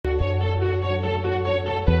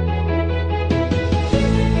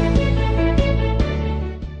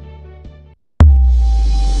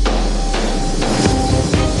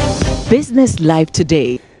Business Live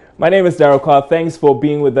today. My name is Darryl Carr. Thanks for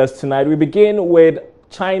being with us tonight. We begin with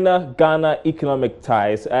China-Ghana economic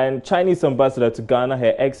ties, and Chinese ambassador to Ghana,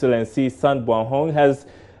 Her Excellency Sun Buanhong, has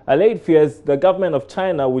allayed fears the government of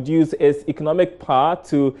China would use its economic power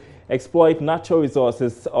to exploit natural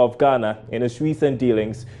resources of Ghana in its recent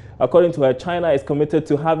dealings. According to her, China is committed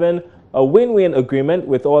to having a win-win agreement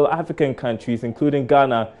with all African countries, including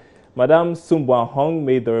Ghana. Madame Sun Buanhong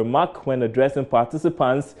made the remark when addressing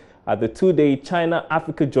participants at the two-day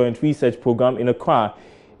China-Africa Joint Research Program in Accra.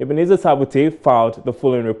 Ebenezer Sabote filed the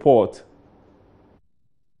following report.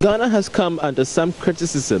 Ghana has come under some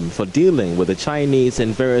criticism for dealing with the Chinese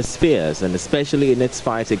in various spheres, and especially in its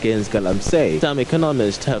fight against Galamsey. Some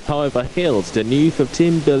economists have, however, hailed the new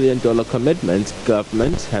 $15 billion commitment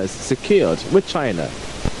government has secured with China,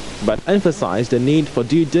 but emphasized the need for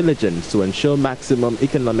due diligence to ensure maximum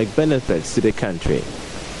economic benefits to the country.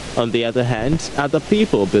 On the other hand, other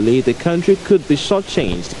people believe the country could be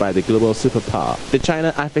shortchanged by the global superpower. The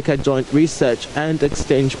China-Africa Joint Research and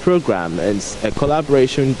Exchange Program is a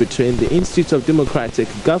collaboration between the Institute of Democratic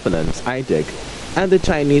Governance, IDEG, and the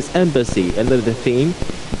Chinese Embassy under the theme,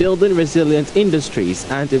 Building Resilient Industries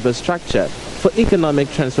and Infrastructure for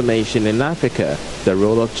Economic Transformation in Africa, the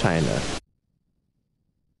Role of China.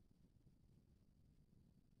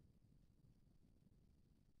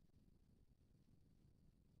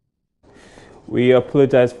 We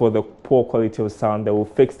apologize for the poor quality of sound. They will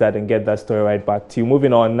fix that and get that story right back to you.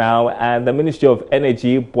 Moving on now, and the Ministry of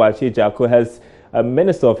Energy, Minister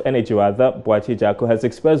of Energy, Boakye Jacko, has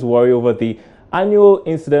expressed worry over the annual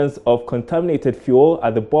incidence of contaminated fuel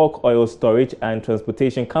at the bulk oil storage and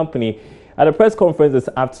transportation company. At a press conference this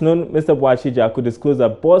afternoon, Mr. Boakye Jacko disclosed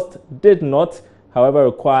that BOST did not, however,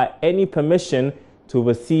 require any permission to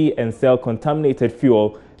oversee and sell contaminated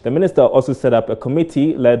fuel. The minister also set up a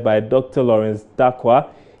committee led by Dr. Lawrence Dakwa,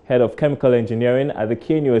 head of chemical engineering at the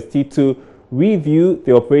KNUST, to review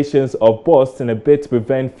the operations of BOST in a bid to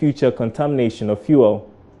prevent future contamination of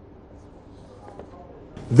fuel.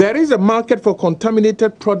 There is a market for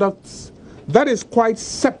contaminated products that is quite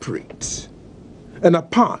separate and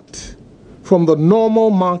apart from the normal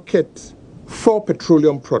market for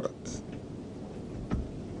petroleum products.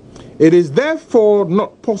 It is therefore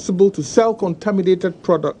not possible to sell contaminated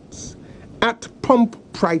products at pump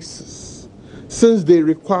prices, since they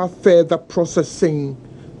require further processing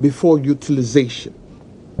before utilization.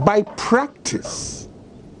 By practice,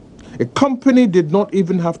 a company did not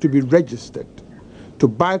even have to be registered to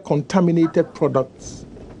buy contaminated products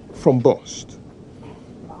from BOST.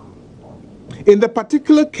 In the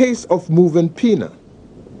particular case of Movenpina,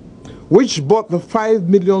 which bought the 5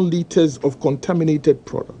 million liters of contaminated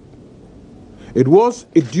product, it was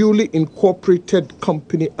a duly incorporated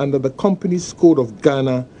company under the Companies Code of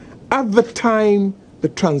Ghana at the time the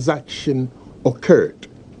transaction occurred.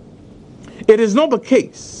 It is not the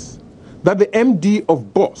case that the MD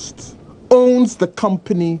of BOST owns the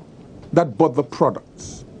company that bought the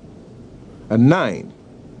products. And 9,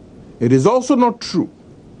 it is also not true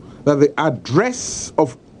that the address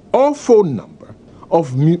of or phone number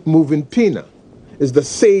of Movenpina is the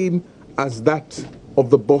same as that of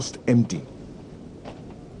the BOST MD.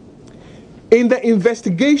 In the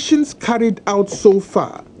investigations carried out so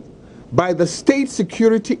far by the state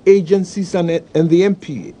security agencies and the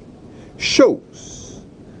MPA shows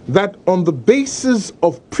that on the basis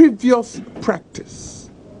of previous practice,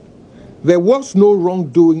 there was no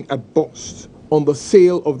wrongdoing at BOST on the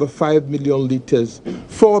sale of the 5 million liters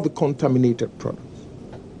for the contaminated products.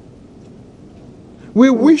 We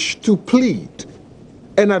wish to plead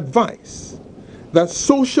and advise that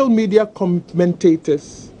social media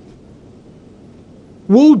commentators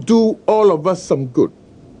will do all of us some good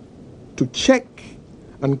to check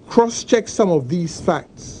and cross-check some of these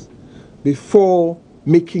facts before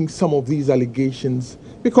making some of these allegations,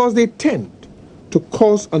 because they tend to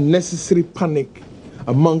cause unnecessary panic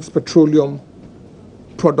amongst petroleum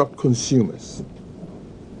product consumers.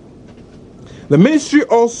 The ministry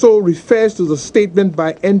also refers to the statement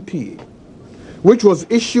by NPA, which was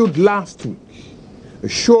issued last week,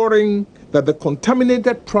 assuring that the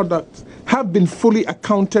contaminated products have been fully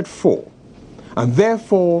accounted for and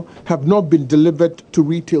therefore have not been delivered to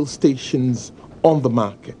retail stations on the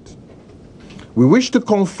market. We wish to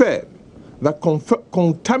confirm that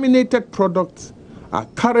contaminated products are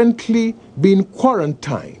currently being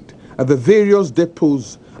quarantined at the various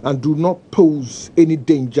depots and do not pose any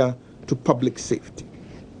danger to public safety.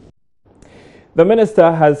 The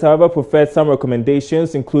minister has, however, preferred some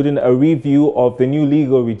recommendations, including a review of the new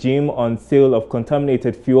legal regime on sale of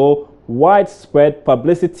contaminated fuel, widespread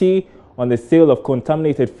publicity on the sale of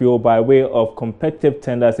contaminated fuel by way of competitive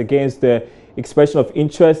tenders against the expression of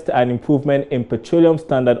interest and improvement in petroleum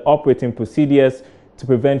standard operating procedures to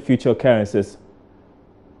prevent future occurrences.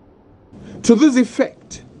 To this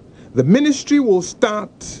effect, the ministry will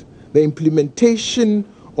start the implementation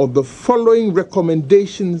of the following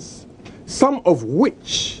recommendations, some of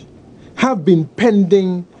which have been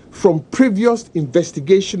pending from previous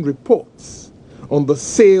investigation reports on the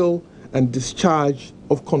sale and discharge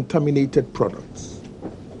of contaminated products.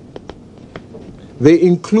 They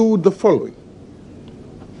include the following: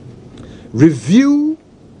 review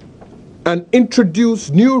and introduce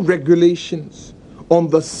new regulations on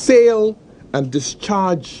the sale and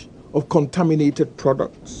discharge of contaminated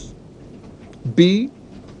products. B,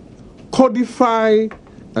 codify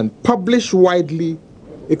and publish widely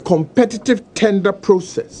a competitive tender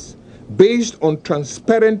process based on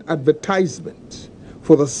transparent advertisement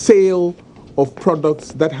for the sale of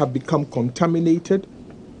products that have become contaminated.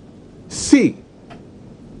 C,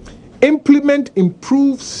 implement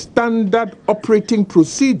improved standard operating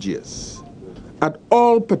procedures at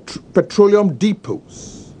all petroleum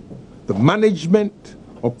depots, the management,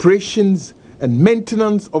 operations, and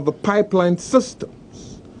maintenance of the pipeline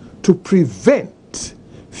systems to prevent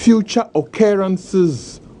future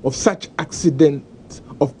occurrences of such accidents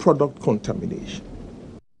of product contamination.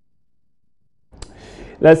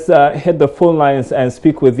 Let's hit the phone lines and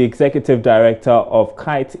speak with the Executive Director of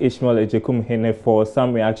KITE, Ishmael Ejekum-Hene, for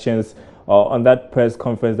some reactions on that press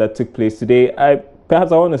conference that took place today.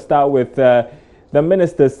 Perhaps I want to start with the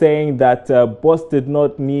Minister saying that BOS did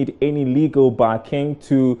not need any legal backing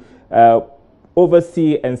to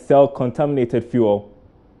oversee and sell contaminated fuel.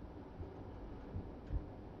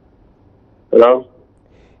 Hello?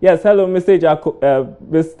 Yes, hello, Mr.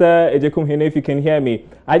 Ejekum-Hene, if you can hear me.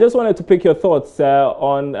 I just wanted to pick your thoughts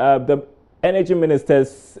on the Energy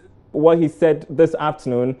Minister's, what he said this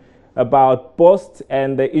afternoon about BOS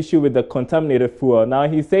and the issue with the contaminated fuel. Now,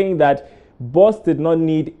 he's saying that BOS did not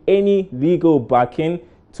need any legal backing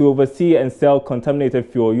to oversee and sell contaminated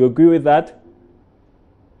fuel. You agree with that?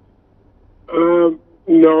 No,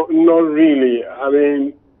 not really. I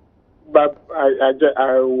mean, but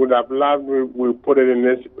I would have loved we put it in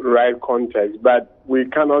this right context, but we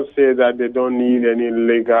cannot say that they don't need any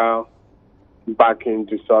legal backing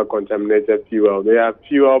to sell contaminated fuel. They are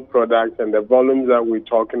fuel products, and the volumes that we're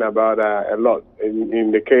talking about are a lot.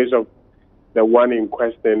 In the case of the one in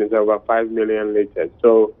question, is over 5 million liters.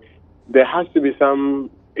 So there has to be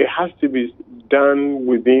it has to be done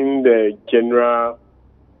within the general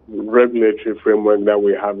regulatory framework that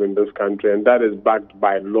we have in this country, and that is backed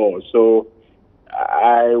by law. So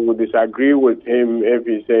I would disagree with him if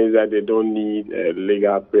he says that they don't need a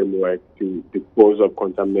legal framework to dispose of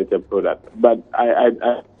contaminated products. But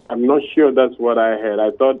I'm not sure that's what I heard.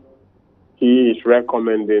 I thought he is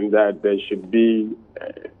recommending that there should be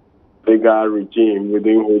a legal regime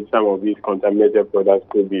within which some of these contaminated products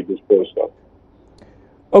could be disposed of.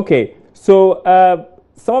 Okay, so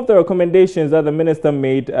some of the recommendations that the minister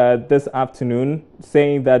made this afternoon,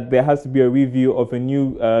 saying that there has to be a review of a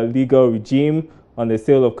new legal regime on the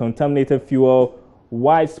sale of contaminated fuel,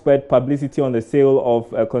 widespread publicity on the sale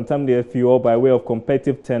of contaminated fuel by way of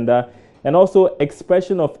competitive tender, and also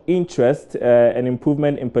expression of interest and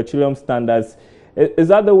improvement in petroleum standards. Is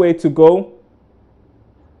that the way to go?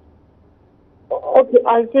 Okay,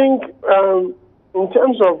 I think in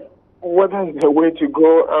terms of what is the way to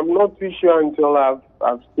go, I'm not too sure until I've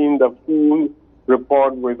seen the full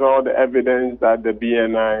report with all the evidence that the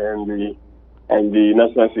BNI and the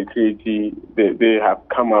National Security they have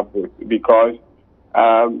come up with. Because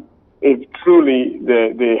if truly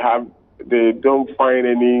they don't find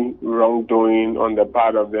any wrongdoing on the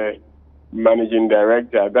part of the managing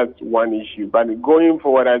director, that's one issue. But going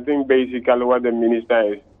forward, I think basically what the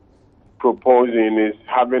minister is proposing is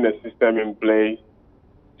having a system in place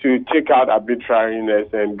to take out arbitrariness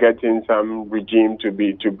and getting some regime to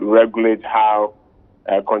regulate how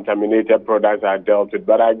contaminated products are dealt with.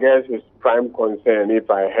 But I guess his prime concern, if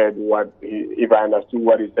I understood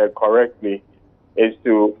what he said correctly, is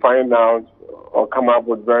to find out or come up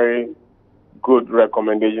with very good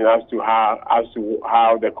recommendation as to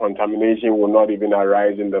how the contamination will not even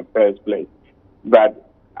arise in the first place.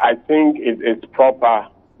 But I think it's proper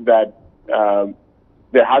that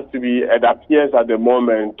there has to be, it appears at the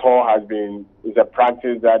moment, it's a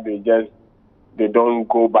practice that they don't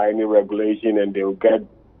go by any regulation and they'll get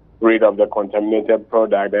rid of the contaminated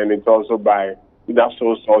product, and it's also by either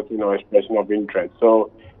sole sourcing or expression of interest.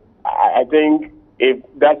 So I think if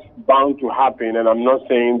that's bound to happen, and I'm not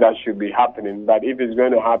saying that should be happening, but if it's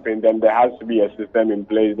going to happen, then there has to be a system in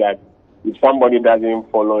place that if somebody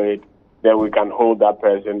doesn't follow it, then we can hold that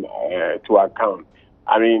person to account.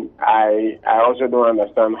 I mean, I also don't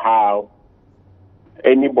understand how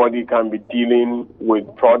anybody can be dealing with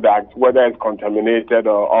products, whether it's contaminated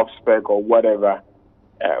or off-spec or whatever,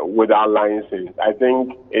 without license. I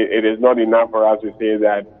think it is not enough for us to say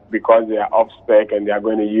that because they are off-spec and they are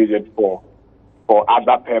going to use it for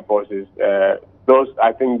other purposes.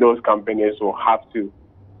 I think those companies will have to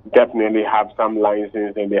definitely have some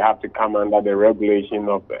license, and they have to come under the regulation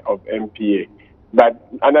of MPA. But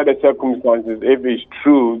under the circumstances, if it's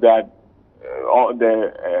true that all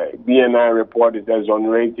the BNI report is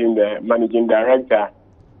exonerating the managing director,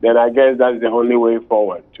 then I guess that's the only way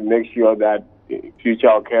forward to make sure that future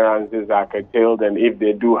occurrences are curtailed, and if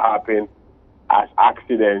they do happen as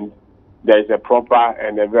accidents, there's a proper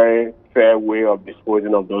and a very fair way of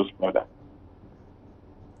disposing of those products.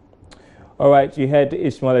 All right, you heard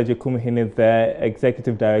Ishmael Ejekumhene there,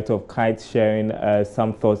 Executive Director of Kite, sharing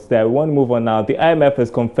some thoughts there. We want to move on now. The IMF has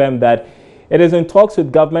confirmed that it is in talks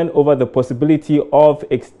with government over the possibility of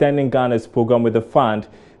extending Ghana's program with the fund,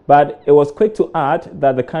 but it was quick to add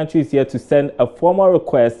that the country is yet to send a formal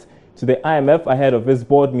request to the IMF ahead of its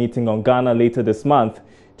board meeting on Ghana later this month.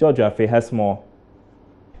 George Afe has more.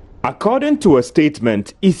 According to a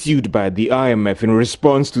statement issued by the IMF in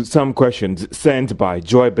response to some questions sent by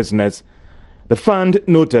Joy Business, the fund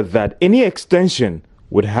noted that any extension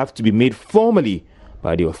would have to be made formally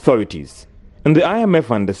by the authorities, and the IMF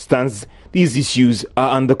understands these issues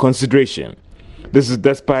are under consideration. This is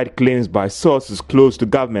despite claims by sources close to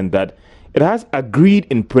government that it has agreed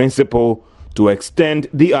in principle to extend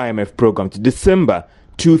the IMF program to December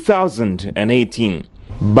 2018.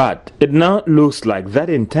 But it now looks like that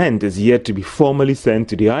intent is yet to be formally sent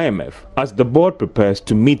to the IMF, as the board prepares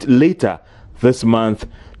to meet later this month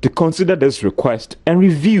to consider this request and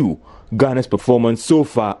review Ghana's performance so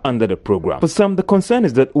far under the program. For some, the concern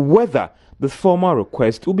is that whether the formal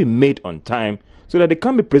request will be made on time so that it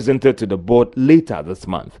can be presented to the board later this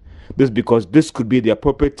month. This because this could be the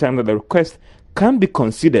appropriate time that the request can be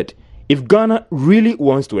considered if Ghana really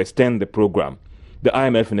wants to extend the program. The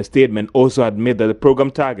IMF in a statement also admit that the program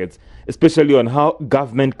targets, especially on how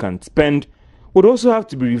government can spend, would also have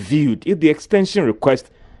to be reviewed if the extension request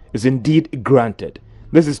is indeed granted.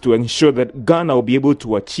 This is to ensure that Ghana will be able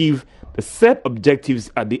to achieve the set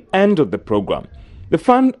objectives at the end of the program. The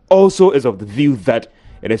fund also is of the view that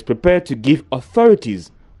it is prepared to give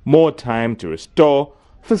authorities more time to restore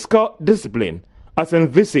fiscal discipline as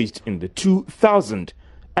envisaged in the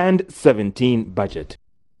 2017 budget.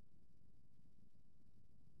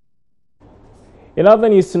 In other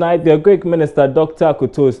news tonight, the Greek Minister Dr.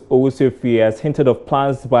 Kotos Owusu-Efie has hinted of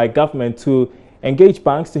plans by government to engage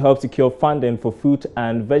banks to help secure funding for fruit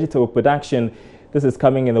and vegetable production. This is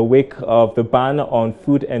coming in the wake of the ban on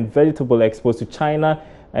food and vegetable exports to China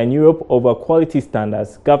and Europe over quality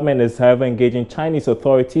standards. Government is, however, engaging Chinese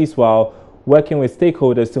authorities while working with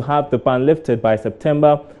stakeholders to have the ban lifted by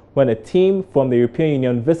September, when a team from the European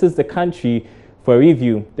Union visits the country for a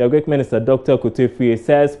review. The Greek Minister Dr. Kotos-Efie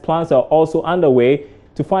says plans are also underway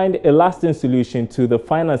to find a lasting solution to the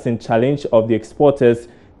financing challenge of the exporters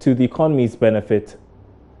to the economy's benefit.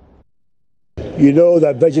 You know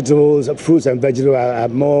that vegetables, fruits and vegetables are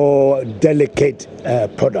more delicate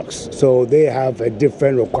products. So they have a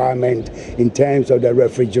different requirement in terms of the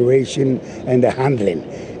refrigeration and the handling.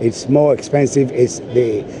 It's more expensive, it's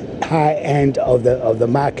the high end of the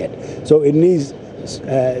market. So it needs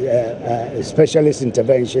specialist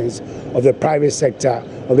interventions of the private sector,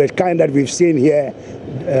 of the kind that we've seen here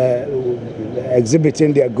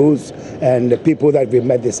exhibiting their goods, and the people that we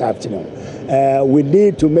met this afternoon. We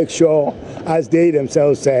need to make sure, as they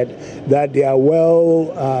themselves said, that they are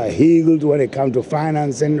well heeled when it comes to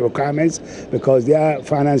financing requirements, because their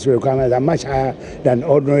financing requirements are much higher than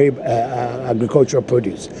ordinary agricultural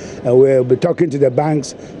produce. We'll be talking to the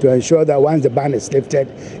banks to ensure that once the ban is lifted,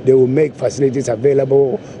 they will make facilities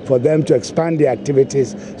available for them to expand their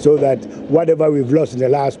activities so that whatever we've lost in the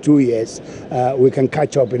last 2 years, we can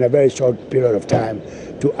catch up in a very short period of time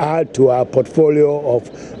to add to our portfolio of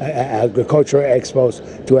agricultural exports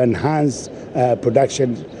to enhance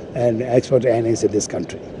production and export earnings in this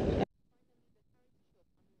country.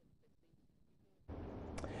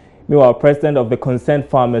 Meanwhile, President of the Concerned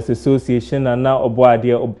Farmers Association, Nana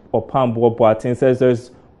Obuade Opambo Boateng, says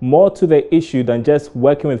there's more to the issue than just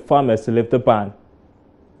working with farmers to lift the ban.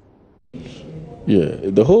 Yeah,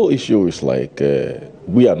 the whole issue is like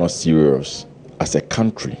we are not serious as a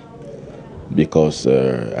country, because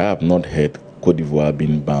I have not heard Cote d'Ivoire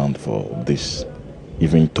being banned for this,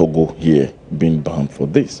 even Togo here being banned for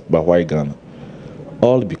this. But why Ghana?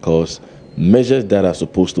 All because measures that are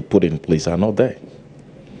supposed to put in place are not there.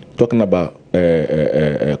 talking about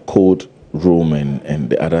cold room and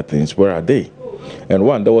the other things. Where are they? And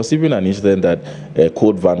one, there was even an incident that a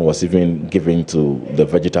cold van was even given to the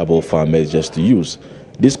vegetable farmers just to use.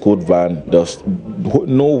 This cold van, there's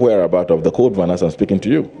no whereabout of the cold van as I'm speaking to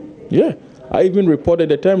you. Yeah. I even reported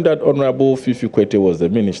the time that Honorable Fifi Kwete was the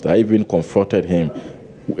minister. I even confronted him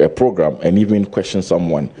a program and even questioned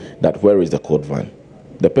someone that where is the cold van?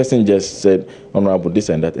 The person just said, Honorable, this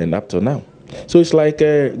and that, and up to now. So it's like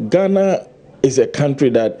Ghana is a country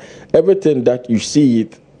that everything that you see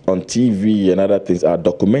it on TV and other things are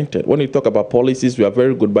documented. When you talk about policies, we are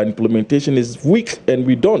very good, but implementation is weak and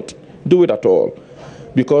we don't do it at all.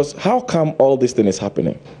 Because how come all this thing is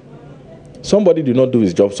happening? Somebody did not do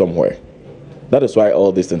his job somewhere. That is why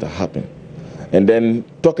all these things are happening. And then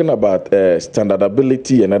talking about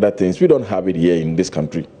standardability and other things, we don't have it here in this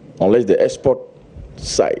country, unless the export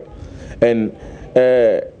side. And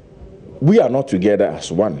we are not together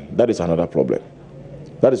as one. That is another problem.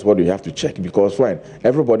 That is what we have to check, because fine,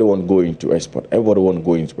 everybody won't go into export. Everybody won't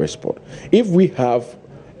go into export. If we have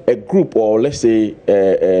a group, or let's say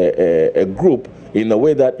a group, in a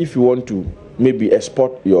way that if you want to maybe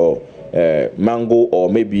export your mango or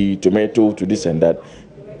maybe tomato to this and that,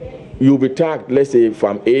 you'll be tagged, let's say,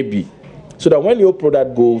 from AB, so that when your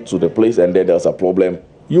product goes to the place and then there's a problem,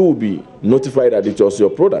 you will be notified that it was your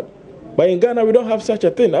product. But in Ghana, we don't have such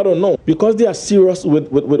a thing. I don't know. Because they are serious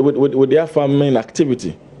with their farming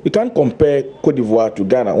activity. You can't compare Cote d'Ivoire to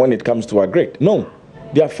Ghana when it comes to agri. No,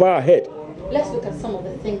 they are far ahead. Let's look at some of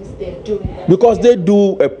the things they're doing. Because they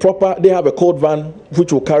do they have a cold van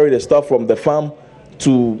which will carry the stuff from the farm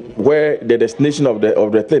to where the destination of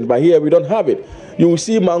the thing. But here we don't have it. You will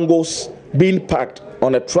see mangoes being packed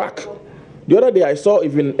on a truck. The other day I saw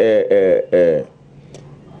even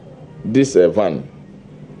this van.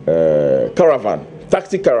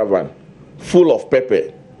 Taxi caravan full of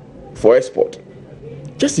pepper for export.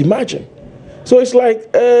 Just imagine. So it's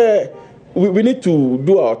like we need to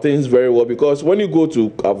do our things very well, because when you go to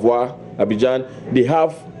Abidjan, they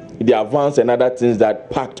have their vans and other things that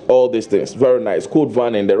packed all these things. Very nice, cold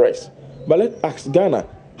van and the rest. But let's ask Ghana,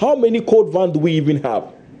 how many cold vans do we even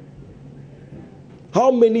have? How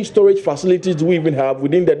many storage facilities do we even have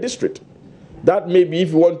within the district? That maybe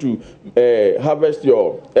if you want to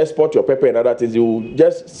export your pepper and other things, you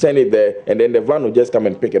just send it there and then the van will just come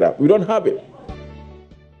and pick it up. We don't have it.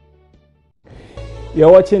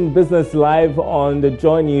 You're watching Business Live on the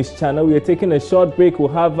JoyNews channel. We are taking a short break. We'll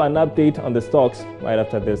have an update on the stocks right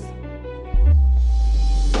after this.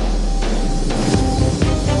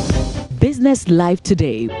 Business Live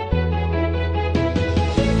today.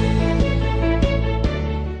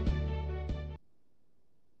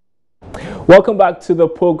 Welcome back to the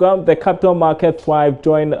program. The capital market thrived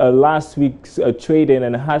during last week's trading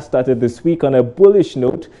and has started this week on a bullish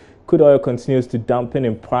note. Crude oil continues to dampen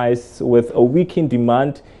in price with a weakened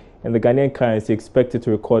demand, and the Ghanaian currency expected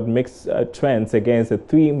to record mixed trends against the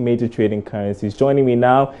three major trading currencies. Joining me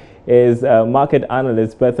now is market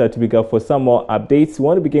analyst Bertha Tubiga for some more updates. We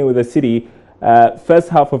want to begin with the city. First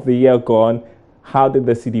half of the year gone, how did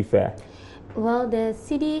the city fare? Well, the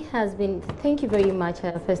city has been, thank you very much,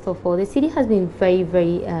 first of all. The city has been very,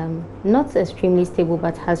 very, not extremely stable,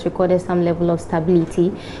 but has recorded some level of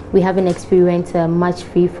stability. We haven't experienced much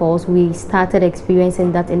free falls. We started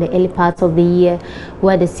experiencing that in the early parts of the year,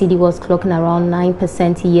 where the city was clocking around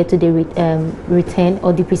 9% year to the return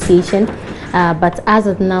or depreciation. But as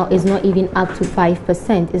of now, it's not even up to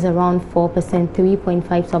 5%. It's around 4%,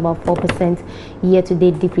 3.5 to about 4%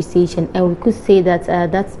 year-to-date depreciation. And we could say that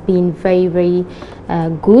that's been very, very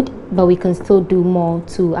good, but we can still do more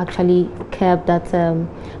to actually curb that,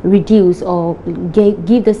 reduce or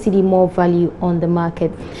give the city more value on the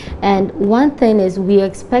market. And one thing is we are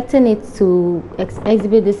expecting it to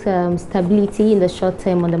exhibit this stability in the short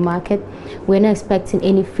term on the market. We're not expecting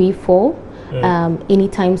any free fall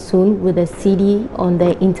anytime soon with the CD on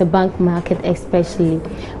the interbank market especially.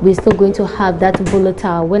 We're still going to have that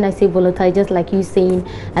volatile, when I say volatile, just like you saying,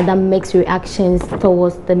 and that makes reactions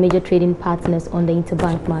towards the major trading partners on the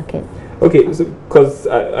interbank market. Okay, so because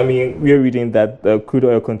I mean, we're reading that crude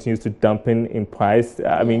oil continues to dampen in price.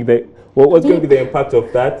 I mean, what's going to be the impact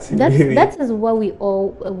of that? That is what we all,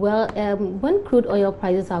 when crude oil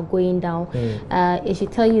prices are going down, it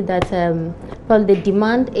should tell you that well, the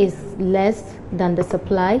demand is less than the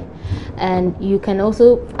supply, and you can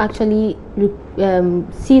also actually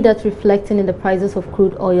see that reflecting in the prices of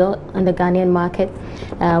crude oil on the Ghanaian market,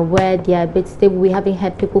 where they are a bit stable. We haven't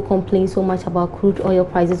had people complain so much about crude oil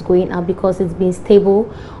prices going up, because it's been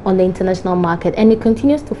stable on the international market, and it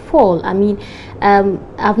continues to fall. I mean,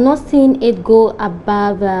 I've not seen it go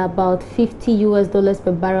above about $50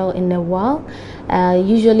 per barrel in a while.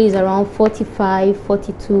 Usually it's around 45,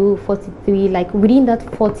 42, 43, like within that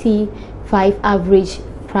 45 average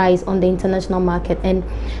price on the international market, and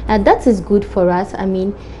that is good for us. I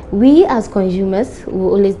mean, we as consumers will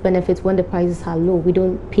always benefit when the prices are low. We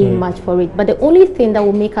don't pay much for it, but the only thing that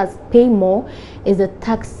will make us pay more is the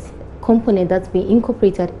tax component that's being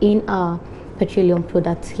incorporated in our petroleum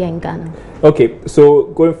products here in Ghana. Okay, so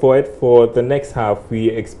going forward for the next half, we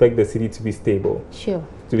expect the city to be stable. Sure.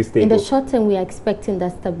 To be stable. In the short term, we are expecting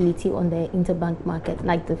that stability on the interbank market,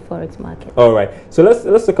 like the forex market. All right. So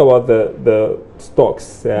let's talk about the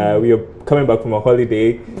stocks. We are coming back from a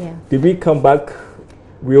holiday. Yeah. Did we come back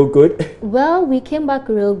real good? Well, we came back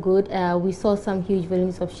real good. We saw some huge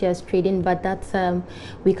volumes of shares trading, but that's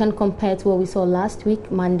we can compare to what we saw last week,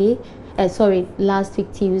 last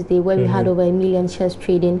week Tuesday, where we had over 1 million shares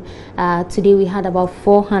trading. Today we had about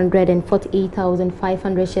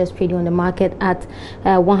 448,500 shares trading on the market at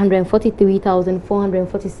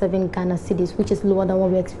 143,447 Ghana cedis, which is lower than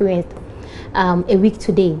what we experienced a week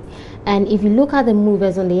today. And if you look at the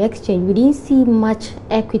movers on the exchange, we didn't see much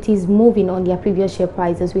equities moving on their previous share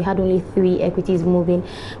prices. We had only 3 equities moving.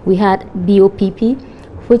 We had BOPP,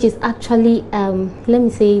 which is actually, let me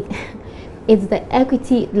say, it's the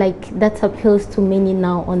equity like that appeals to many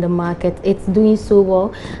now on the market. It's doing so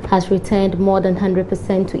well, has returned more than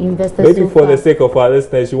 100% to investors. Maybe for the sake of our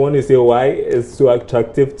listeners, you want to say why it's so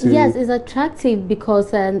attractive to... Yes, it's attractive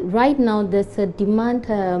because right now there's a demand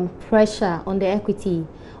pressure on the equity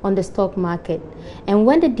on the stock market, and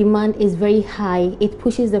when the demand is very high, it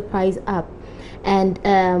pushes the price up. And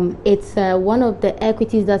it's one of the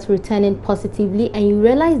equities that's returning positively, and you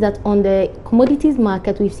realize that on the commodities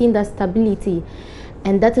market we've seen that stability,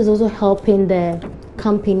 and that is also helping the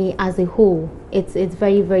company as a whole. It's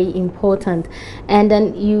very, very important. And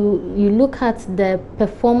then you look at the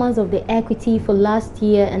performance of the equity for last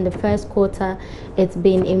year and the first quarter. It's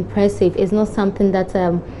been impressive. It's not something that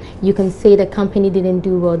you can say the company didn't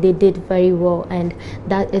do well. They did very well, and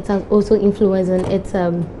that it's also influencing its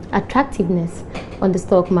attractiveness on the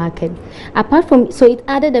stock market. Apart from, so it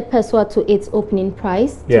added a peso to its opening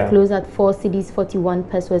price to close at 4 cedis 41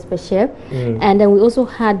 pesos per share. And then we also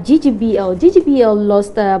had GGBL. GGBL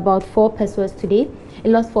lost about 4 pesos today. It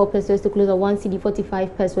lost 4 pesos to close at 1 cedi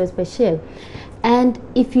 45 pesos per share. And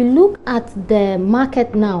if you look at the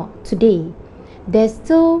market now today, there's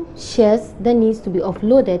still shares that needs to be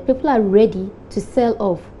offloaded. People are ready to sell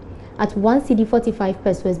off at 1 cedi 45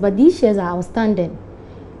 pesos, but these shares are outstanding.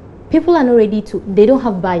 People are not ready to, they don't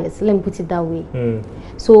have buyers, let me put it that way.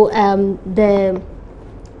 So the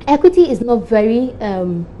equity is not very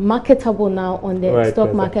marketable now on the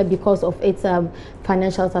stock market because of its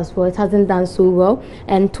financials as well. It hasn't done so well.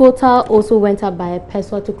 And total also went up by a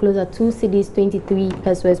peso to close at 2 cedis 23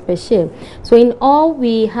 pesos per share. So in all,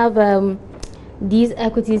 we have these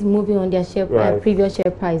equities moving on their share previous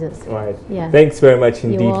share prices. Yeah. Thanks very much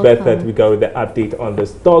indeed, Beth, that we got with the update on the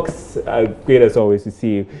stocks. Great as always to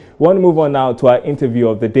see you. We want to move on now to our interview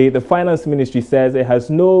of the day. The Finance Ministry says it has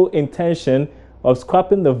no intention of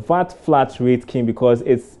scrapping the VAT flat rate scheme because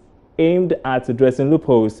it's aimed at addressing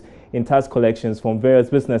loopholes in tax collections from various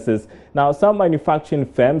businesses. Now, some manufacturing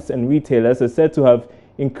firms and retailers are said to have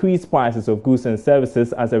increased prices of goods and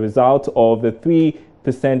services as a result of the 3%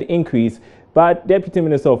 increase. But Deputy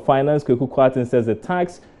Minister of Finance, Kweku Kwarteng, says the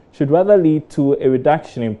tax should rather lead to a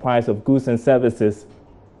reduction in price of goods and services.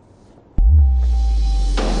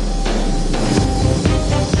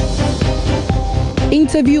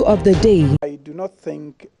 Interview of the day. I do not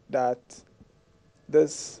think that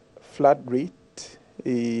this flat rate,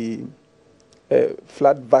 a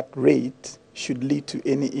flat VAT rate, should lead to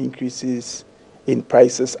any increases in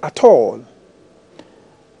prices at all.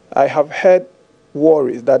 I have heard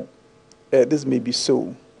worries that this may be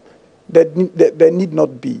so. There need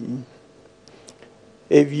not be.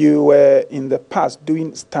 If you were in the past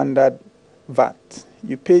doing standard VAT,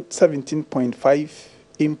 you paid 17.5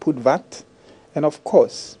 input VAT, and of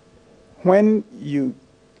course, when you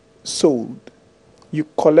sold, you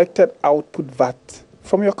collected output VAT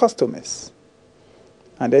from your customers,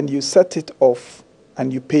 and then you set it off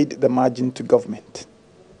and you paid the margin to government.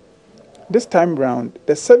 This time round,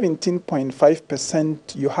 the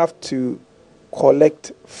 17.5% you have to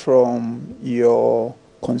collect from your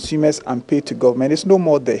consumers and pay to government is no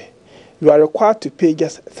more there. You are required to pay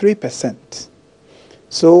just 3%.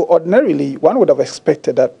 So ordinarily, one would have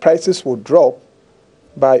expected that prices would drop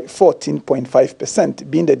by 14.5%,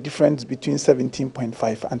 being the difference between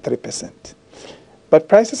 17.5 and 3%. But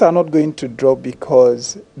prices are not going to drop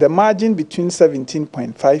because the margin between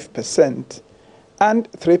 17.5%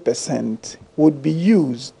 and 3% would be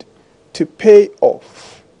used to pay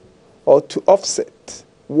off or to offset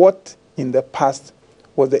what in the past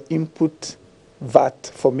was the input VAT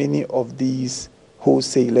for many of these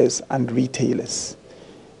wholesalers and retailers.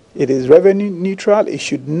 It is revenue neutral. It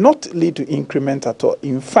should not lead to increment at all.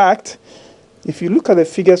 In fact, if you look at the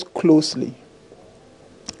figures closely,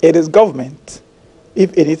 it is government,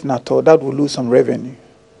 if anything at all, that will lose some revenue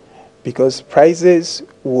because prices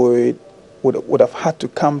would have had to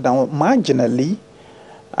come down marginally,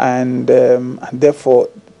 and therefore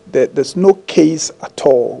there's no case at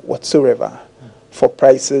all whatsoever for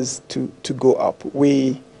prices to go up.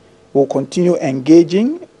 We will continue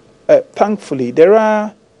engaging. Thankfully, there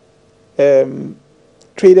are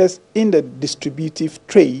traders in the distributive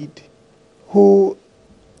trade who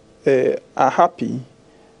are happy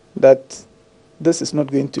that this is not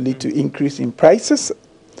going to lead to increase in prices.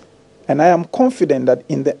 And I am confident that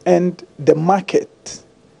in the end, the market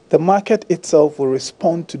itself will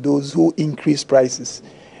respond to those who increase prices.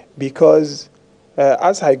 Because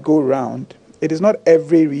as I go around, it is not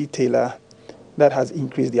every retailer that has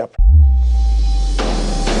increased their price.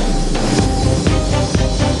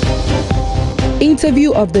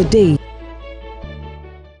 Interview of the day.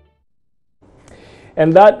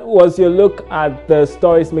 And that was your look at the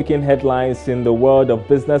stories making headlines in the world of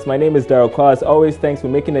business. My name is Daryl Carr. As always, thanks for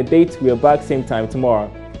making a date. We are back same time tomorrow.